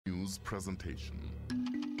News presentation.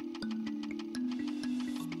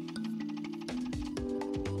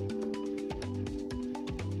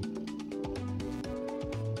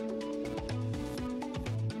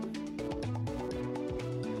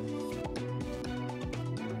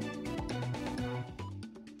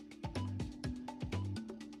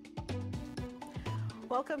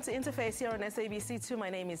 Welcome to Interface here on SABC2. My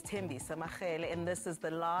name is Thembi Samachele, and this is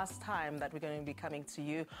the last time that we're going to be coming to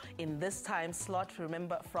you in this time slot.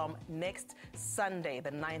 Remember, from next Sunday,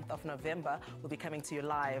 the 9th of November, we'll be coming to you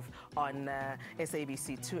live on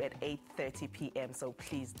SABC2 at 8:30 p.m. So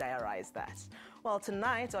please diarize that. Well,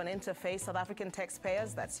 tonight on Interface, South African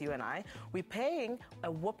taxpayers, that's you and I, we're paying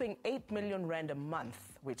a whopping 8 million rand a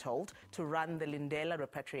month, we're told, to run the Lindela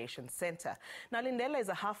Repatriation Center. Now, Lindela is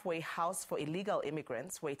a halfway house for illegal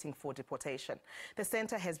immigrants waiting for deportation. The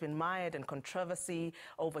center has been mired in controversy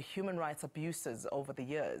over human rights abuses over the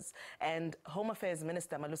years. And Home Affairs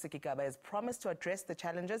Minister Malusi Gigaba has promised to address the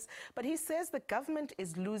challenges, but he says the government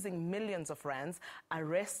is losing millions of rands,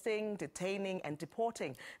 arresting, detaining and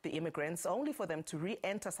deporting the immigrants, only for them to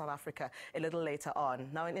re-enter South Africa a little later on.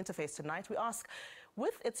 Now, in Interface tonight, we ask,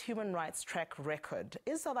 with its human rights track record,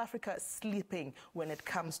 is South Africa sleeping when it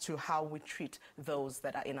comes to how we treat those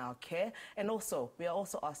that are in our care? And also, we are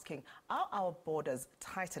also asking, are our borders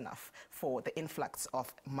tight enough for the influx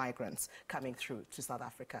of migrants coming through to South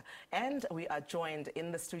Africa? And we are joined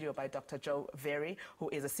in the studio by Dr. Joe Very, who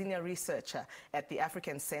is a senior researcher at the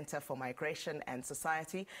African Center for Migration and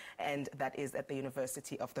Society, and that is at the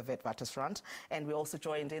University of the Witwatersrand. And we're also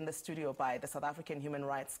joined in the studio by the South African Human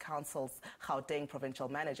Rights Council's Gauteng Provincial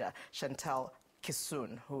Manager, Chantal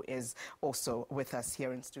Kisoon, who is also with us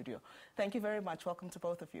here in studio. Thank you very much. Welcome to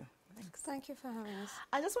both of you. Thanks. Thank you for having us.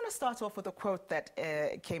 I just want to start off with a quote that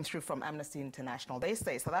came through from Amnesty International. They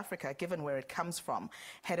say South Africa, given where it comes from,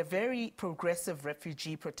 had a very progressive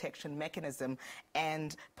refugee protection mechanism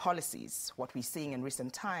and policies. What we're seeing in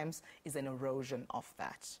recent times is an erosion of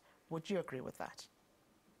that. Would you agree with that?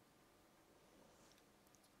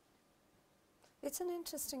 It's an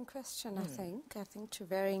interesting question, I think to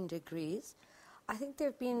varying degrees. I think there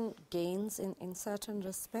have been gains in certain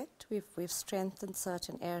respect. We've strengthened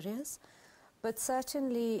certain areas, but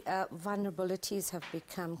certainly vulnerabilities have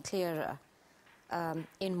become clearer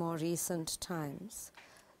in more recent times.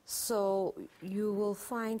 So you will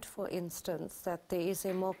find, for instance, that there is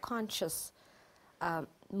a more conscious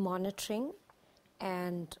monitoring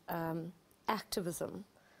and activism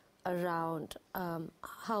around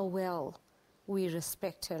how well we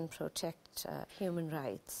respect and protect human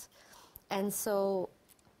rights. And so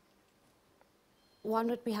one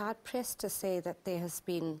would be hard-pressed to say that there has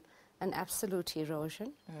been an absolute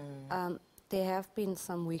erosion. There have been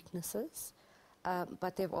some weaknesses,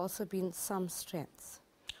 but there have also been some strengths.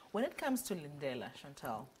 When it comes to Lindela,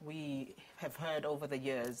 Chantal, we have heard over the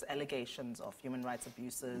years allegations of human rights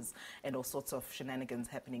abuses and all sorts of shenanigans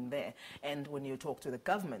happening there. And when you talk to the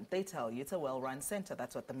government, they tell you it's a well-run center.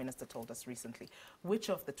 That's what the minister told us recently. Which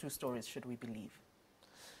of the two stories should we believe?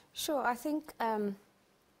 Sure, I think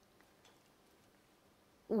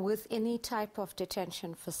with any type of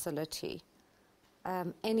detention facility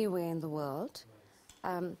anywhere in the world,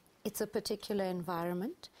 it's a particular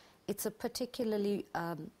environment. It's a particularly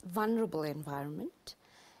vulnerable environment,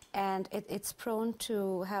 and it's prone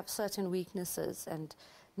to have certain weaknesses and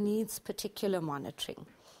needs particular monitoring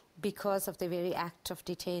because of the very act of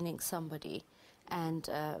detaining somebody and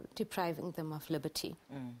depriving them of liberty.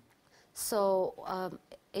 So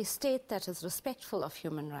a state that is respectful of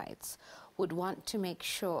human rights would want to make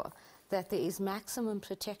sure that there is maximum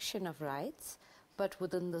protection of rights, but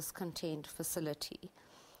within this contained facility.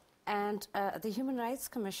 And the Human Rights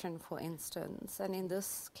Commission, for instance, and in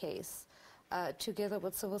this case, together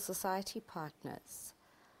with civil society partners,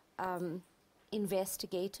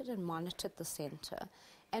 investigated and monitored the center.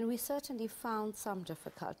 And we certainly found some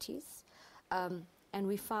difficulties, and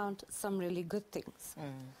we found some really good things.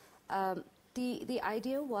 The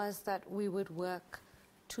idea was that we would work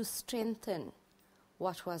to strengthen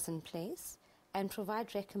what was in place and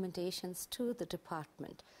provide recommendations to the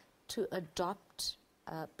department to adopt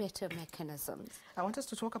better mechanisms. I want us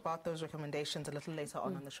to talk about those recommendations a little later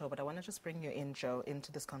on the show, but I want to just bring you in, Joe,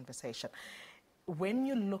 into this conversation. When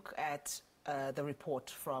you look at the report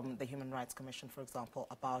from the Human Rights Commission, for example,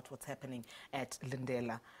 about what's happening at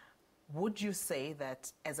Lindela, would you say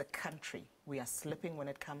that as a country we are slipping when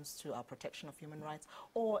it comes to our protection of human rights,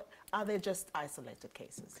 or are they just isolated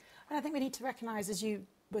cases? And I think we need to recognise, as you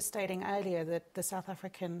were stating earlier, that the South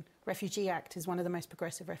African Refugee Act is one of the most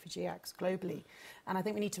progressive refugee acts globally. And I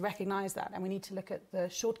think we need to recognise that, and we need to look at the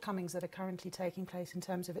shortcomings that are currently taking place in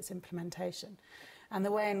terms of its implementation. and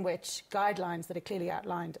the way in which guidelines that are clearly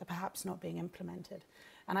outlined are perhaps not being implemented.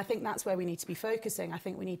 And I think that's where we need to be focusing. I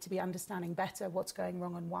think we need to be understanding better what's going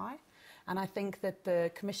wrong and why. And I think that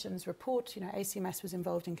the Commission's report, ACMS was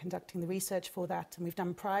involved in conducting the research for that, and we've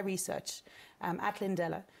done prior research at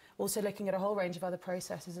Lindela, also looking at a whole range of other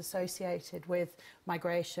processes associated with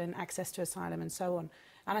migration, access to asylum, and so on.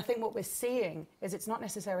 And I think what we're seeing is it's not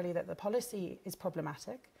necessarily that the policy is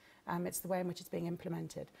problematic, it's the way in which it's being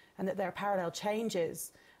implemented, and that there are parallel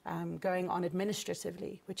changes going on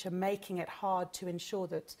administratively, which are making it hard to ensure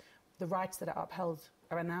that the rights that are upheld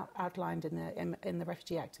are now outlined in the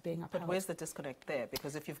Refugee Act are being upheld. But where's the disconnect there?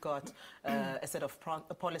 Because if you've got a set of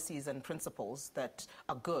policies and principles that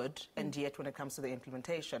are good, and yet when it comes to the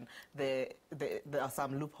implementation, there are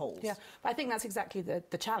some loopholes. Yeah, but I think that's exactly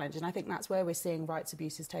the challenge, and I think that's where we're seeing rights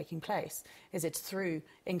abuses taking place, is it's through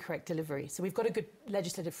incorrect delivery. So we've got a good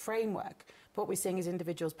legislative framework, but what we're seeing is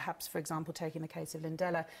individuals, perhaps, for example, taking the case of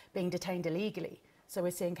Lindela, being detained illegally. So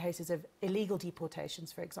we're seeing cases of illegal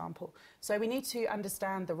deportations, for example. So we need to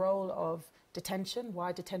understand the role of detention,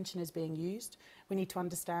 why detention is being used. We need to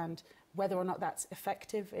understand whether or not that's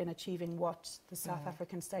effective in achieving what the South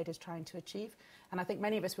African state is trying to achieve. And I think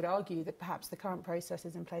many of us would argue that perhaps the current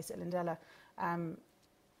processes in place at Lindela,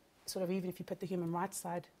 sort of even if you put the human rights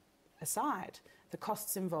side aside, the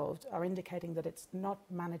costs involved are indicating that it's not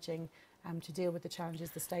managing to deal with the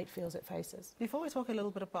challenges the state feels it faces. Before we talk a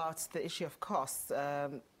little bit about the issue of costs,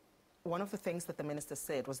 one of the things that the Minister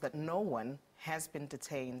said was that no one has been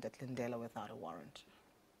detained at Lindela without a warrant.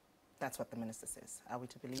 That's what the Minister says. Are we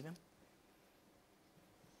to believe him?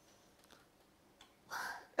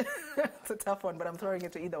 It's a tough one, but I'm throwing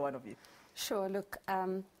it to either one of you. Sure. Look,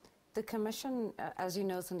 the Commission, as you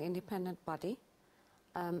know, is an independent body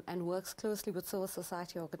and works closely with civil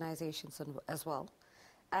society organizations as well.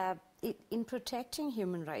 In protecting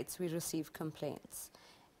human rights, we receive complaints,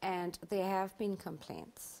 and there have been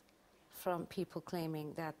complaints from people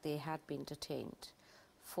claiming that they had been detained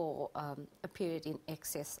for a period in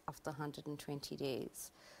excess of the 120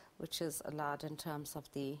 days, which is allowed in terms of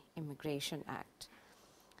the Immigration Act.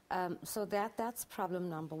 So that's problem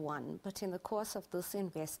number one. But in the course of this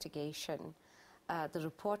investigation, the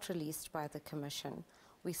report released by the Commission,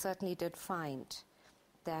 we certainly did find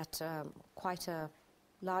that quite a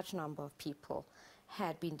large number of people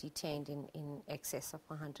had been detained in excess of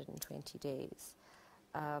 120 days,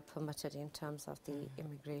 permitted in terms of the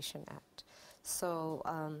Immigration Act. So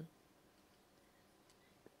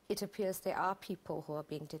it appears there are people who are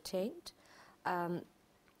being detained.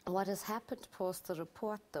 What has happened post the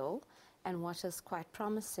report, though, and what is quite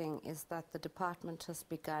promising, is that the department has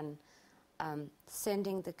begun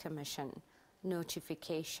sending the Commission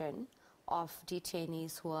notification of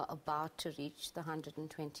detainees who are about to reach the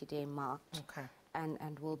 120-day mark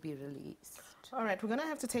and will be released. All right, we're going to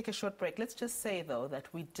have to take a short break. Let's just say, though, that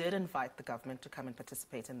we did invite the government to come and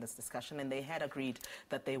participate in this discussion, and they had agreed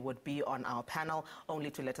that they would be on our panel, only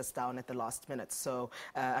to let us down at the last minute. So,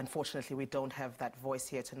 unfortunately, we don't have that voice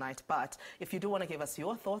here tonight. But if you do want to give us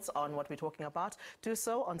your thoughts on what we're talking about, do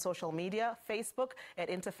so on social media, Facebook at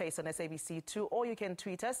Interface on SABC2, or you can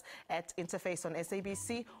tweet us at Interface on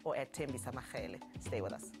SABC or at Tembisa Magele. Stay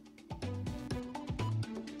with us.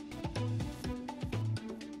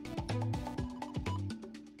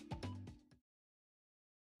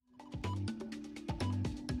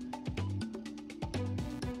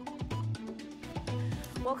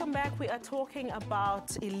 Welcome back. We are talking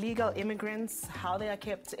about illegal immigrants, how they are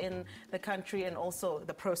kept in the country, and also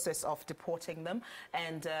the process of deporting them.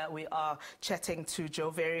 And we are chatting to Joe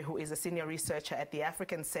Very, who is a senior researcher at the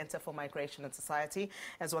African Center for Migration and Society,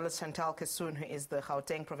 as well as Chantal Kissoon, who is the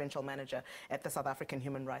Gauteng Provincial Manager at the South African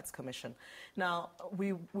Human Rights Commission. Now,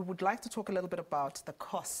 we would like to talk a little bit about the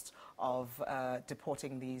cost of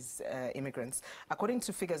deporting these immigrants. According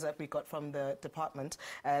to figures that we got from the department,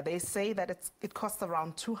 they say that it costs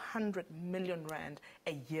around 200 million rand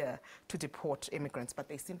a year to deport immigrants, but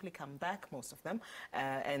they simply come back, most of them,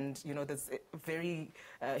 and there's very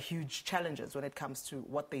huge challenges when it comes to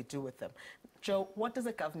what they do with them. Joe, what does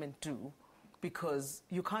the government do? Because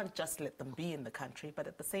you can't just let them be in the country, but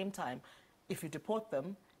at the same time, if you deport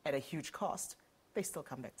them at a huge cost, they still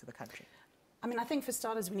come back to the country. I mean, I think for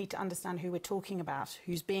starters, we need to understand who we're talking about,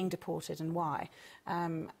 who's being deported and why.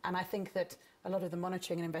 And I think that a lot of the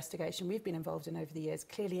monitoring and investigation we've been involved in over the years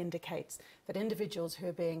clearly indicates that individuals who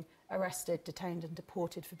are being arrested, detained and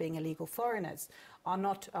deported for being illegal foreigners are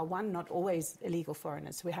not always illegal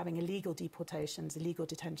foreigners. So we're having illegal deportations, illegal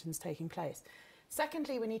detentions taking place.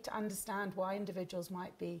 Secondly, we need to understand why individuals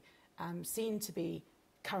might be seen to be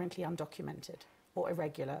currently undocumented. or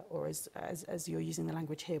irregular, or as you're using the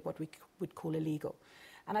language here, what we would call illegal.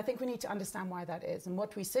 And I think we need to understand why that is. And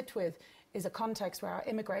what we sit with is a context where our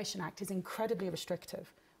Immigration Act is incredibly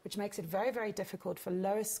restrictive, which makes it very, very difficult for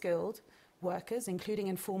lower skilled workers, including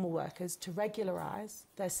informal workers, to regularise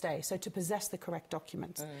their stay, so to possess the correct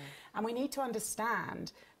documents. And we need to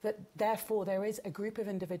understand that, therefore, there is a group of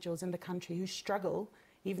individuals in the country who struggle,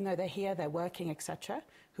 even though they're here, they're working, etc.,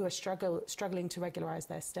 who are struggling to regularise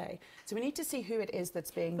their stay. So we need to see who it is that's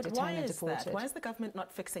being detained and deported. That? Why is the government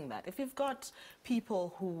not fixing that? If you've got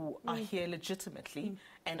people who are here legitimately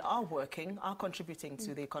and are working, are contributing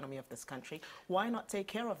to the economy of this country, why not take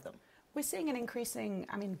care of them? We're seeing an increasing,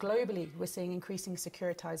 globally, we're seeing increasing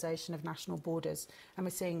securitization of national borders, and we're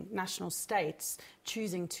seeing national states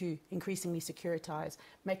choosing to increasingly securitize,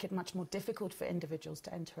 make it much more difficult for individuals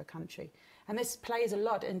to enter a country. And this plays a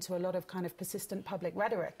lot into a lot of kind of persistent public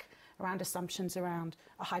rhetoric around assumptions around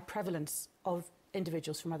a high prevalence of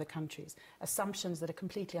individuals from other countries, assumptions that are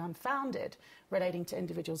completely unfounded relating to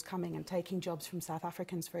individuals coming and taking jobs from South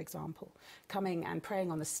Africans, for example, coming and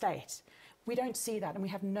preying on the state. We don't see that, and we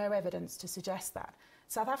have no evidence to suggest that.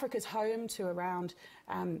 South Africa is home to around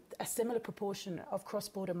a similar proportion of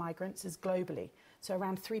cross-border migrants as globally. So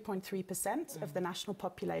around 3.3% of the national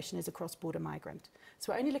population is a cross-border migrant.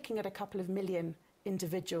 So we're only looking at a couple of million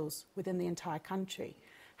individuals within the entire country.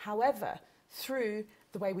 However, through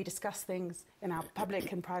the way we discuss things in our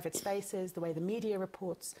public and private spaces, the way the media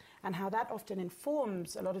reports, and how that often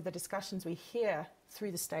informs a lot of the discussions we hear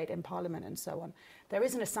through the state in Parliament and so on, there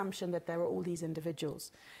is an assumption that there are all these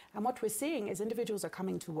individuals. And what we're seeing is individuals are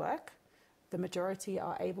coming to work. The majority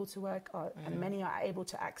are able to work, and many are able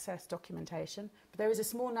to access documentation. But there is a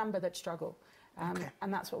small number that struggle.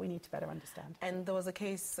 And that's what we need to better understand. And there was a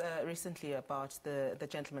case recently about the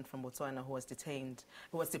gentleman from Botswana who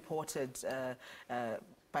was deported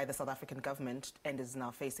by the South African government and is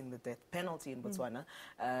now facing the death penalty in Botswana,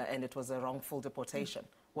 and it was a wrongful deportation.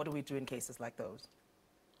 What do we do in cases like those?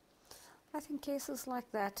 I think cases like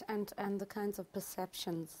that and the kinds of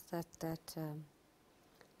perceptions that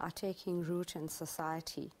are taking root in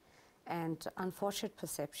society, and unfortunate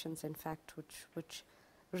perceptions, in fact, which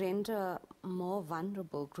render more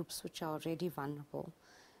vulnerable groups which are already vulnerable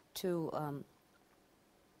to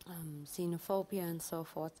xenophobia and so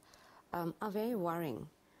forth, are very worrying.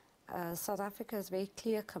 South Africa has very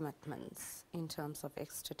clear commitments in terms of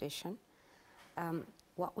extradition.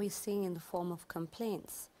 What we're seeing in the form of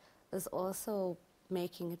complaints is also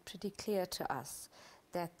making it pretty clear to us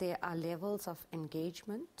that there are levels of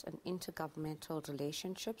engagement and intergovernmental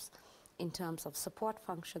relationships in terms of support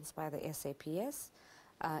functions by the SAPS,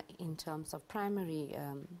 in terms of primary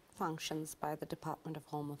functions by the Department of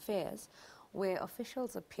Home Affairs, where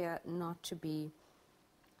officials appear not to be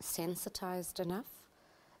sensitized enough.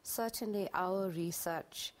 Certainly our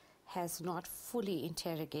research has not fully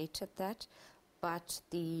interrogated that, but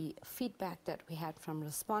the feedback that we had from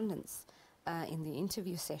respondents in the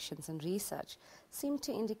interview sessions and research seemed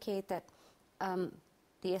to indicate that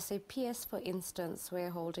the SAPS, for instance, were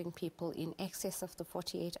holding people in excess of the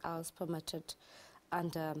 48 hours permitted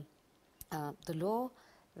under the law,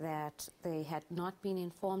 that they had not been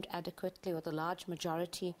informed adequately, or the large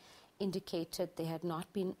majority indicated they had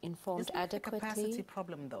not been informed adequately. It's a capacity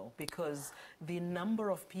problem, though, because the number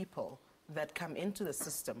of people that come into the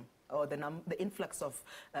system, or the influx of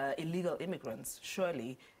illegal immigrants,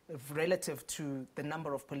 surely relative to the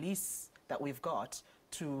number of police that we've got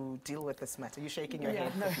to deal with this matter. You're shaking your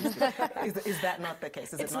head. No. Is that not the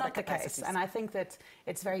case? It's not the case. And I think that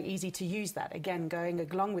it's very easy to use that. Again, going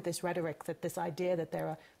along with this rhetoric, that this idea that there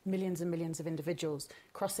are millions and millions of individuals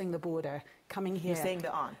crossing the border, coming here. You're saying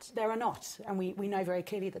there aren't? There are not. And we know very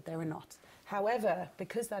clearly that there are not. However,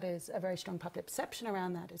 because that is a very strong public perception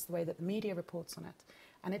around that, it's the way that the media reports on it.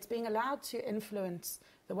 And it's being allowed to influence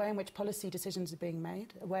the way in which policy decisions are being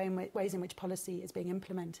made, ways in which policy is being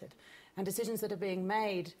implemented, and decisions that are being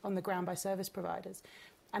made on the ground by service providers.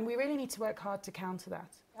 And we really need to work hard to counter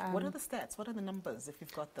that. What are the stats? What are the numbers, if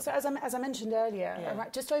you've got them? So as I mentioned earlier,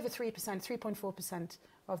 just over 3%, 3.4%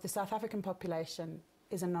 of the South African population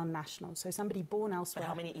is a non-national, so somebody born elsewhere. But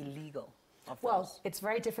how many illegal of those? Well, it's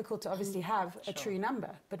very difficult to obviously have a true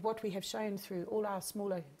number, but what we have shown through all our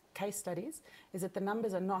smaller case studies is that the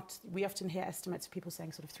numbers are not, we often hear estimates of people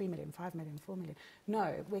saying sort of 3 million, 5 million, 4 million.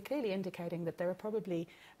 No, we're clearly indicating that there are probably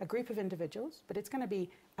a group of individuals, but it's going to be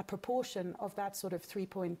a proportion of that sort of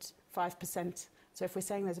 3.5%. So if we're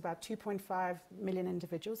saying there's about 2.5 million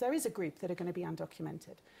individuals, there is a group that are going to be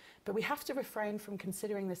undocumented. But we have to refrain from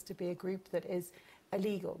considering this to be a group that is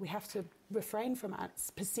illegal. We have to refrain from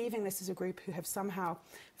perceiving this as a group who have somehow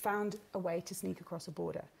found a way to sneak across a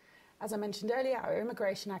border. as I mentioned earlier, our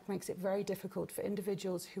Immigration Act makes it very difficult for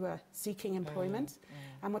individuals who are seeking employment.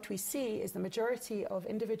 And what we see is the majority of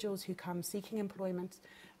individuals who come seeking employment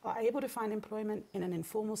are able to find employment in an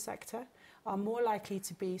informal sector, are more likely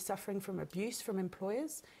to be suffering from abuse from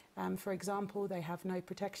employers. For example, they have no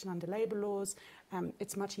protection under labour laws.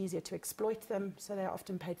 It's much easier to exploit them, so they're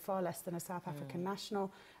often paid far less than a South African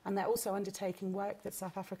national. And they're also undertaking work that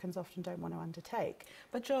South Africans often don't want to undertake.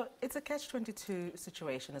 But, Joe, it's a catch-22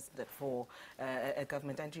 situation, isn't it, for a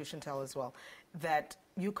government, and you should tell as well, that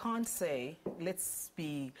you can't say, let's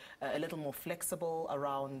be a little more flexible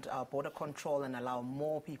around our border control and allow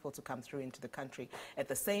more people to come through into the country. At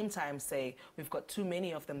the same time, say, we've got too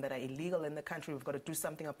many of them that are illegal in the country, we've got to do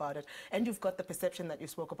something about it. And you've got the perception that you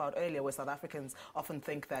spoke about earlier, where South Africans often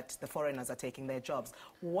think that the foreigners are taking their jobs.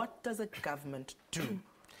 What does a government do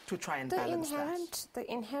to try and balance that?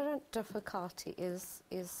 The inherent difficulty is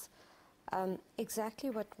exactly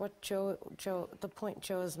what the point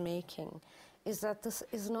Joe is making, is that this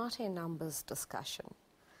is not a numbers discussion.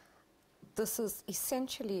 This is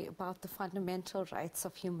essentially about the fundamental rights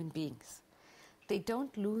of human beings. They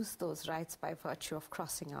don't lose those rights by virtue of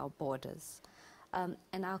crossing our borders.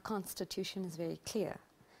 And our Constitution is very clear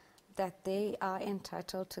that they are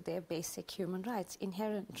entitled to their basic human rights,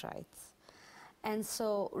 inherent rights. And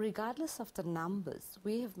so, regardless of the numbers,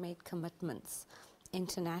 we have made commitments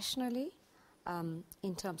internationally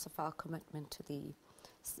in terms of our commitment to the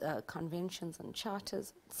conventions and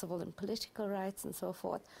charters, civil and political rights and so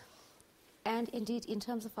forth, and indeed in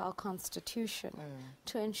terms of our Constitution,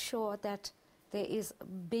 to ensure that there is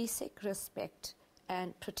basic respect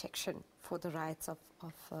and protection for the rights of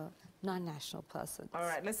non-national persons. All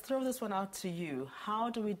right, let's throw this one out to you. How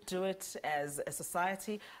do we do it as a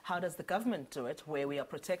society? How does the government do it, where we are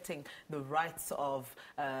protecting the rights of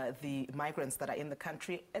the migrants that are in the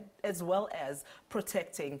country, as well as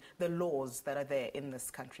protecting the laws that are there in this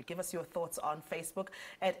country? Give us your thoughts on Facebook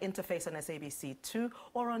at Interface on SABC2,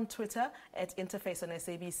 or on Twitter at Interface on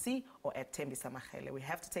SABC, or at Thembisa Magele. We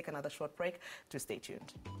have to take another short break. Do stay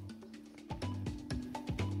tuned.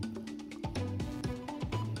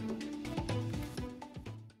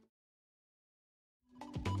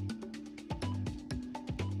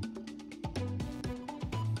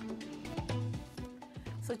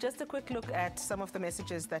 So just a quick look at some of the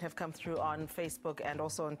messages that have come through on Facebook and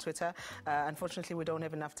also on Twitter. Unfortunately, we don't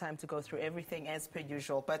have enough time to go through everything as per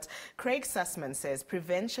usual. But Craig Sussman says,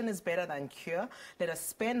 prevention is better than cure. Let us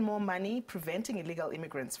spend more money preventing illegal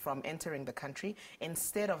immigrants from entering the country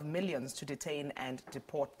instead of millions to detain and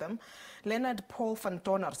deport them. Leonard Paul van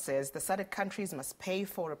Tonner says, the SADC countries must pay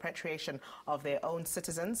for repatriation of their own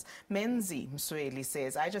citizens. Menzi Msweli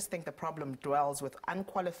says, I just think the problem dwells with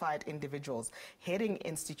unqualified individuals heading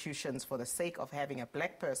institutions for the sake of having a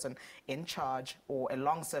black person in charge or a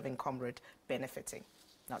long-serving comrade benefiting.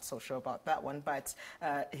 Not so sure about that one, but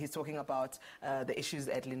he's talking about the issues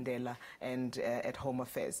at Lindela and at Home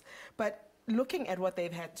Affairs. But looking at what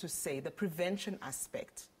they've had to say, the prevention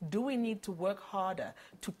aspect, do we need to work harder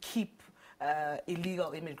to keep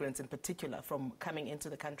illegal immigrants in particular from coming into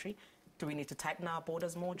the country? Do we need to tighten our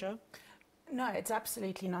borders more, Joe? No, it's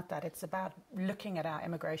absolutely not that. It's about looking at our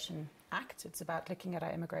Immigration Act. It's about looking at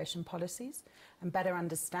our immigration policies and better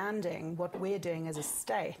understanding what we're doing as a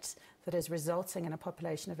state that is resulting in a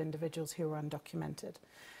population of individuals who are undocumented.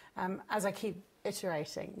 As I keep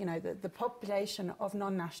iterating, you know, the population of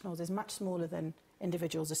non-nationals is much smaller than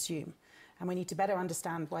individuals assume. And we need to better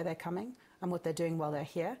understand why they're coming and what they're doing while they're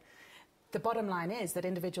here. The bottom line is that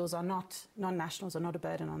non-nationals are not a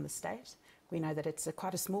burden on the state. We know that it's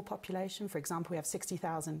quite a small population. For example, we have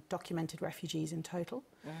 60,000 documented refugees in total.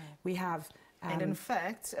 We have... and in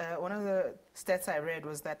fact, one of the stats I read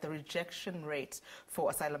was that the rejection rate for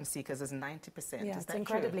asylum seekers is 90%. Yeah, is it's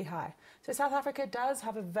incredibly high. So South Africa does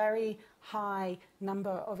have a very high number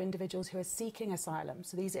of individuals who are seeking asylum.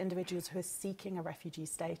 So these are individuals who are seeking a refugee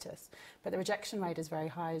status. But the rejection rate is very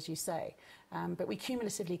high, as you say. But we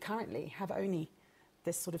cumulatively currently have only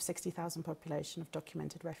this sort of 60,000 population of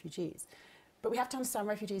documented refugees. But we have to understand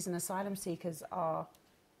refugees and asylum seekers are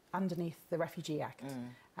underneath the Refugee Act,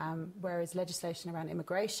 whereas legislation around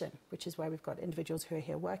immigration, which is where we've got individuals who are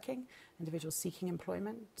here working, individuals seeking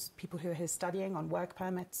employment, people who are here studying on work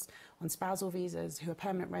permits, on spousal visas, who are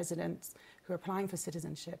permanent residents, who are applying for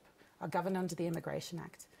citizenship, are governed under the Immigration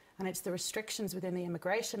Act. And it's the restrictions within the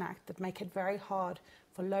Immigration Act that make it very hard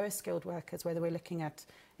for lower skilled workers, whether we're looking at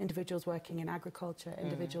individuals working in agriculture,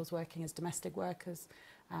 individuals working as domestic workers,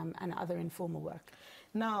 and other informal work.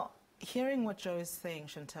 Now, Hearing what Joe is saying,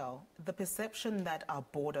 Chantel, the perception that our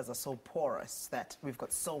borders are so porous, that we've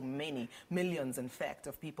got so many, millions in fact,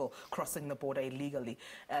 of people crossing the border illegally,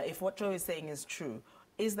 if what Joe is saying is true,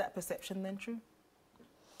 is that perception then true?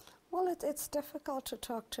 Well, it's difficult to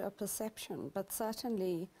talk to a perception, but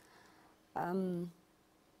certainly a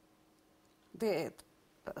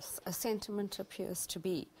sentiment appears to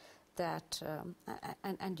be that,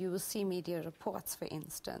 and you will see media reports, for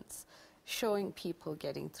instance, showing people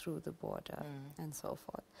getting through the border and so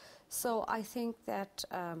forth. So I think that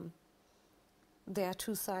there are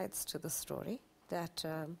two sides to the story, that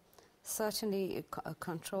certainly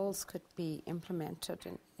controls could be implemented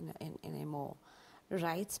in a more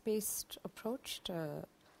rights-based approach,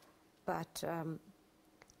 but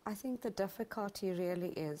I think the difficulty really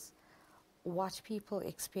is what people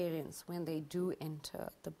experience when they do enter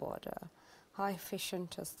the border. How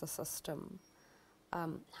efficient is the system?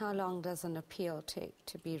 How long does an appeal take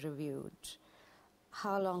to be reviewed?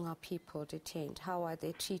 How long are people detained? How are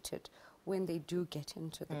they treated when they do get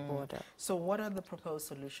into the border? So what are the proposed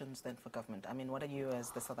solutions then for government? I mean, what are you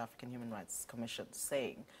as the South African Human Rights Commission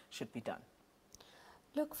saying should be done?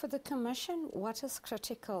 Look, for the Commission, what is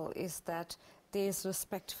critical is that there is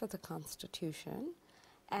respect for the Constitution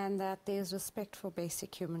and that there is respect for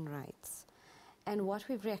basic human rights. And what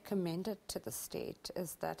we've recommended to the state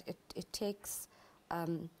is that it takes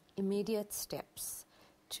immediate steps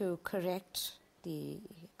to correct the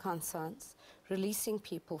concerns, releasing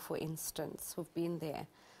people, for instance, who've been there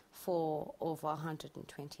for over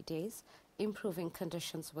 120 days, improving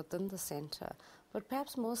conditions within the centre. But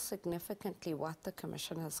perhaps most significantly, what the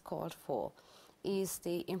Commission has called for is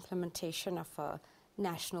the implementation of a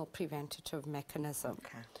national preventative mechanism,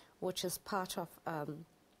 which is part of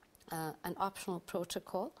an optional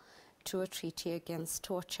protocol to a treaty against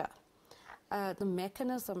torture. The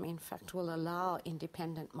mechanism, in fact, will allow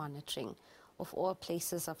independent monitoring of all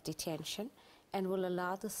places of detention and will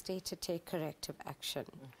allow the state to take corrective action.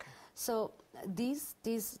 So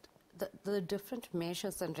the different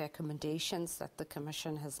measures and recommendations that the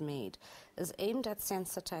Commission has made is aimed at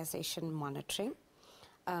sensitization monitoring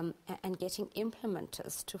and getting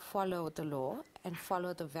implementers to follow the law and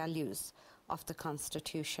follow the values of the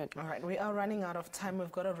Constitution. All right, we are running out of time.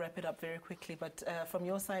 We've got to wrap it up very quickly. But from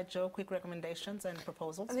your side, Joe, quick recommendations and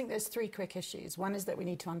proposals? I think there's three quick issues. One is that we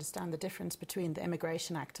need to understand the difference between the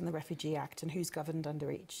Immigration Act and the Refugee Act and who's governed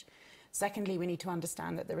under each. Secondly, we need to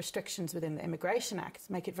understand that the restrictions within the Immigration Act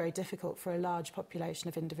make it very difficult for a large population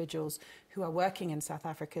of individuals who are working in South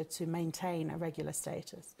Africa to maintain a regular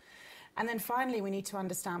status. And then finally, we need to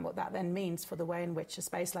understand what that then means for the way in which a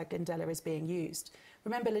space like Lindela is being used.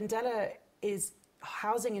 Remember, Lindela is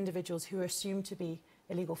housing individuals who are assumed to be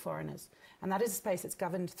illegal foreigners. And that is a space that's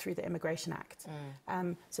governed through the Immigration Act.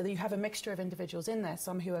 So that you have a mixture of individuals in there,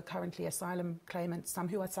 some who are currently asylum claimants, some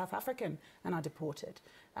who are South African and are deported.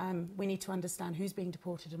 We need to understand who's being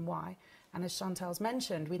deported and why. And as Chantal's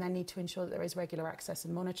mentioned, we then need to ensure that there is regular access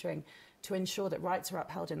and monitoring to ensure that rights are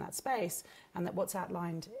upheld in that space and that what's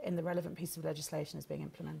outlined in the relevant piece of legislation is being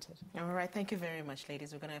implemented. All right, thank you very much,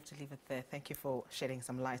 ladies. We're going to have to leave it there. Thank you for shedding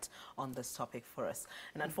some light on this topic for us.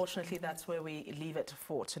 And unfortunately, that's where we leave it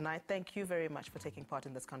for tonight. Thank you very much for taking part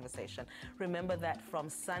in this conversation. Remember that from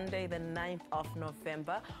Sunday, the 9th of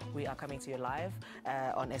November, we are coming to you live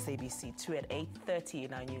on SABC 2 at 8:30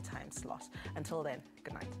 in our new time slot. Until then,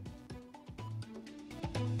 good night.